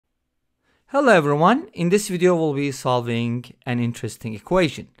Hello everyone, in this video we'll be solving an interesting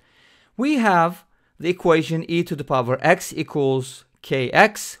equation. We have the equation e to the power x equals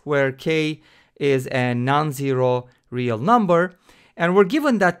kx, where k is a non-zero real number, and we're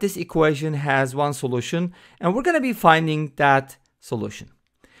given that this equation has one solution, and we're going to be finding that solution.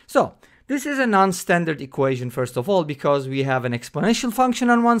 So this is a non-standard equation first of all, because we have an exponential function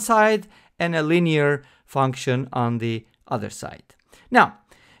on one side and a linear function on the other side. Now,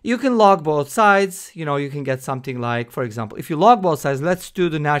 you can log both sides. You can get something like, for example, if you log both sides, let's do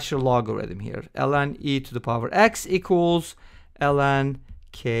the natural logarithm here. ln e to the power x equals ln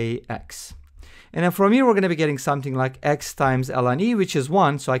kx. And then from here, we're going to be getting something like x times ln e, which is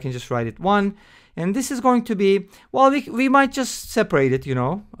 1. So I can just write it 1. And this is going to be, well, we might just separate it,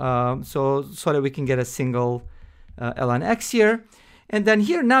 so that we can get a single ln x here. And then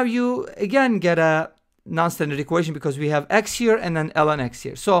here, now you again get a non-standard equation because we have x here and then ln x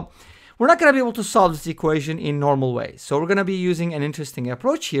here. So we're not going to be able to solve this equation in normal way. So we're going to be using an interesting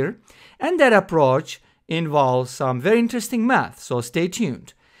approach here. And that approach involves some very interesting math. So stay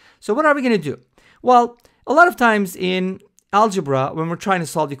tuned. So what are we going to do? Well, a lot of times in algebra, when we're trying to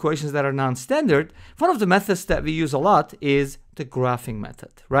solve equations that are non-standard, one of the methods that we use a lot is the graphing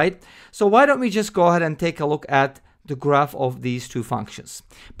method, right? So why don't we just go ahead and take a look at the graph of these two functions.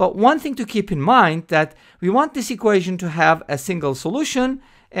 But one thing to keep in mind that we want this equation to have a single solution,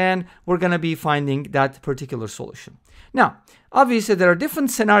 and we're going to be finding that particular solution. Now, obviously there are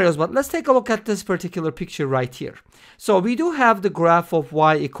different scenarios, but let's take a look at this particular picture right here. So we do have the graph of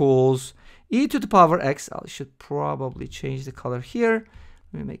y equals e to the power x. I should probably change the color here.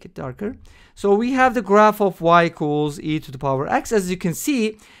 Let me make it darker. So we have the graph of y equals e to the power x. As you can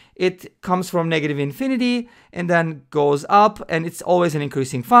see, it comes from negative infinity and then goes up, and it's always an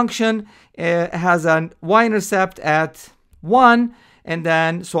increasing function. It has an y-intercept at 1, and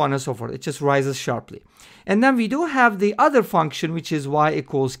then so on and so forth. It just rises sharply. And then we do have the other function, which is y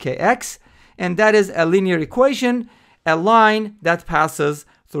equals kx, and that is a linear equation, a line that passes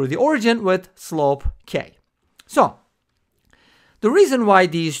through the origin with slope k. So the reason why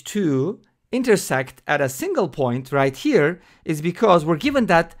these two intersect at a single point right here is because we're given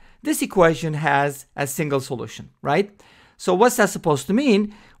that this equation has a single solution, right? So what's that supposed to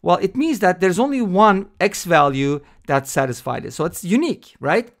mean? Well, it means that there's only one x value that satisfies it. So it's unique,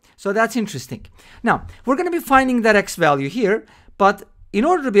 right? So that's interesting. Now, we're going to be finding that x value here, but in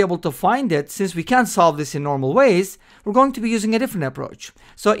order to be able to find it, since we can't solve this in normal ways, we're going to be using a different approach.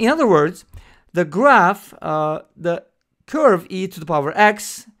 So in other words, the graph, the curve e to the power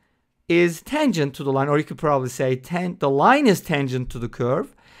x is tangent to the line, or you could probably say the line is tangent to the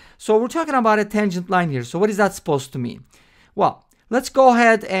curve. So we're talking about a tangent line here. So what is that supposed to mean? Well, let's go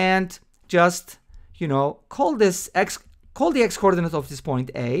ahead and just, call the x coordinate of this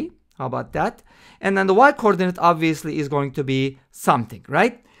point A. How about that? And then the y coordinate obviously is going to be something,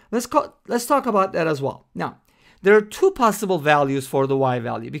 right? Let's talk about that as well. Now, there are two possible values for the y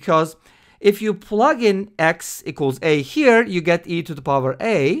value, because if you plug in x equals a here, you get e to the power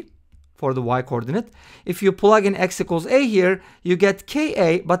a for the y coordinate. If you plug in x equals a here, you get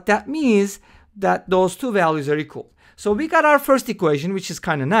ka, but that means that those two values are equal. So we got our first equation, which is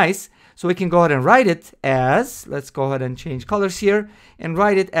kind of nice. So we can go ahead and write it as, let's go ahead and change colors here, and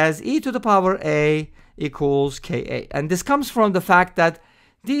write it as e to the power a equals ka. And this comes from the fact that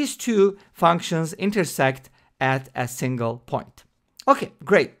these two functions intersect at a single point. Okay,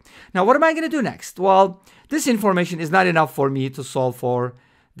 great. Now what am I going to do next? Well, this information is not enough for me to solve for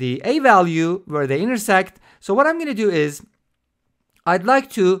the a value where they intersect. So what I'm going to do is I'd like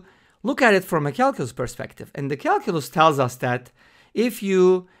to look at it from a calculus perspective. And the calculus tells us that if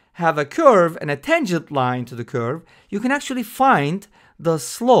you have a curve and a tangent line to the curve, you can actually find the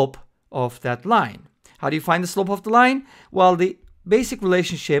slope of that line. How do you find the slope of the line? Well, the basic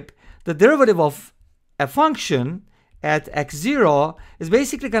relationship, the derivative of a function at x0 is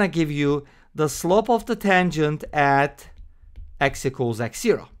basically going to give you the slope of the tangent at x equals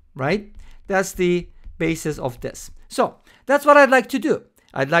x0, right? That's the basis of this. So that's what I'd like to do.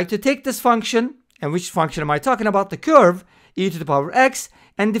 I'd like to take this function, and which function am I talking about? The curve, e to the power x,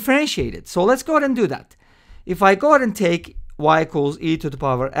 and differentiate it. So let's go ahead and do that. If I go ahead and take y equals e to the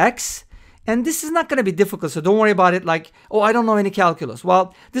power x, and this is not going to be difficult, so don't worry about it like, oh, I don't know any calculus.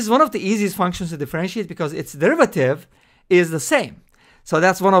 Well, this is one of the easiest functions to differentiate because its derivative is the same. So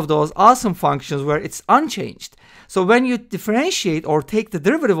that's one of those awesome functions where it's unchanged. So when you differentiate or take the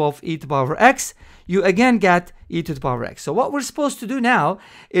derivative of e to the power x, you again get e to the power x. So what we're supposed to do now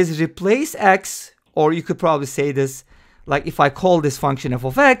is replace x, or you could probably say this, like if I call this function f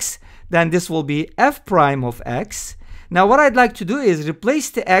of x, then this will be f prime of x. Now what I'd like to do is replace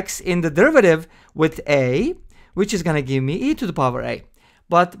the x in the derivative with a, which is going to give me e to the power a.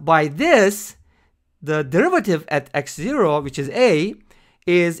 But by this, the derivative at x0, which is a,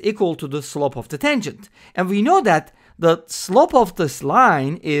 is equal to the slope of the tangent. And we know that the slope of this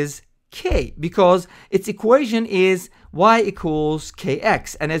line is k, because its equation is y equals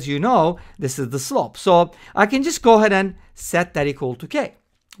kx. And as you know, this is the slope. So I can just go ahead and set that equal to k.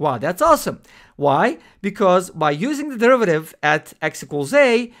 Wow, that's awesome. Why? Because by using the derivative at x equals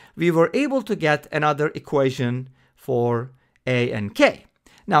a, we were able to get another equation for a and k.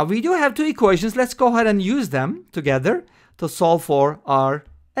 Now we do have two equations. Let's go ahead and use them together to solve for our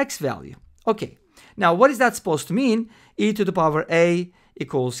x value. Okay, now what is that supposed to mean? E to the power a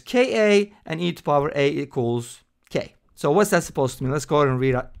equals ka, and e to the power a equals k. So what's that supposed to mean? Let's go ahead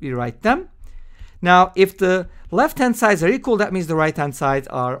and rewrite them. Now, if the left-hand sides are equal, that means the right-hand sides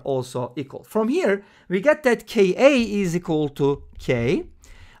are also equal. From here, we get that ka is equal to k.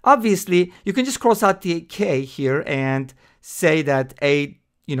 Obviously, you can just cross out the k here and say that a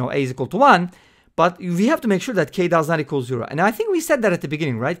is equal to 1. But we have to make sure that k does not equal 0. And I think we said that at the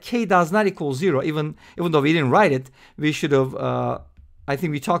beginning, right? K does not equal 0. Even though we didn't write it, we should have, I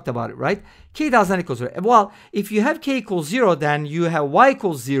think we talked about it, right? K does not equal 0. Well, if you have k equals 0, then you have y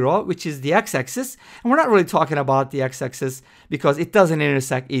equals 0, which is the x-axis. And we're not really talking about the x-axis because it doesn't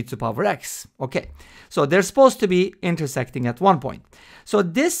intersect e to the power x. Okay, so they're supposed to be intersecting at one point. So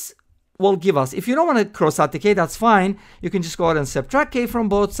this will give us, if you don't want to cross out the k, that's fine. You can just go ahead and subtract k from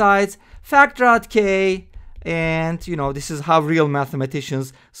both sides, factor out k, and this is how real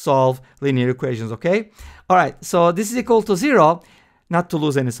mathematicians solve linear equations, okay? All right, so this is equal to 0, not to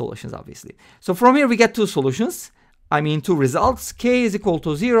lose any solutions, obviously. So from here we get two solutions, two results. K is equal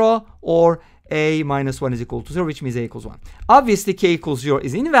to 0, or a minus 1 is equal to 0, which means a equals 1. Obviously k equals 0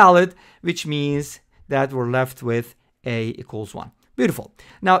 is invalid, which means that we're left with a equals 1. Beautiful.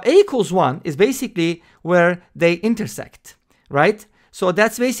 Now a equals 1 is basically where they intersect, right? So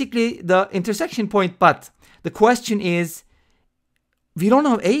that's basically the intersection point, but the question is, we don't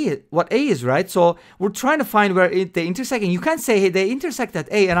know what a is, right? So we're trying to find where they intersect, and you can't say, hey, they intersect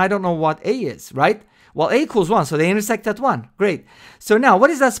at a, and I don't know what a is, right? Well, a equals 1, so they intersect at 1. Great. So now, what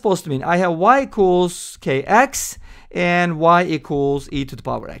is that supposed to mean? I have y equals kx, and y equals e to the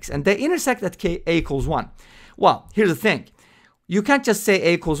power x, and they intersect at a equals 1. Well, here's the thing. You can't just say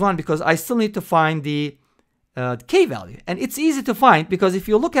a equals 1 because I still need to find the k value. And it's easy to find because if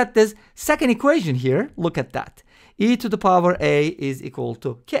you look at this second equation here, look at that. E to the power a is equal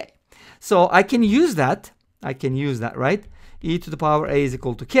to k. So I can use that. Right? E to the power a is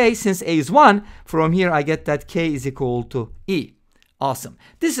equal to k. Since a is 1, from here I get that k is equal to e. Awesome.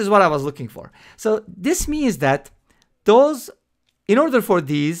 This is what I was looking for. So this means that in order for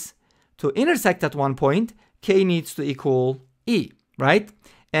these to intersect at one point, k needs to equal e, right?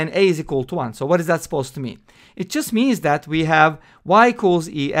 And a is equal to 1. So what is that supposed to mean? It just means that we have y equals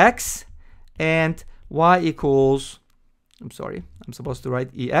ex and y equals, I'm supposed to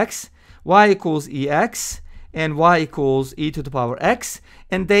write ex, y equals ex and y equals e to the power x,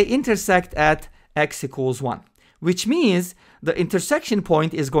 and they intersect at x equals 1, which means the intersection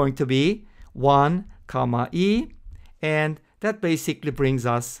point is going to be 1, e, and that basically brings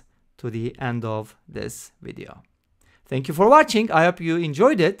us to the end of this video. Thank you for watching. I hope you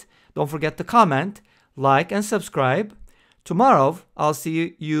enjoyed it. Don't forget to comment, like, and subscribe. Tomorrow, I'll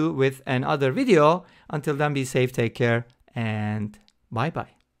see you with another video. Until then, be safe, take care, and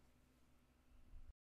bye-bye.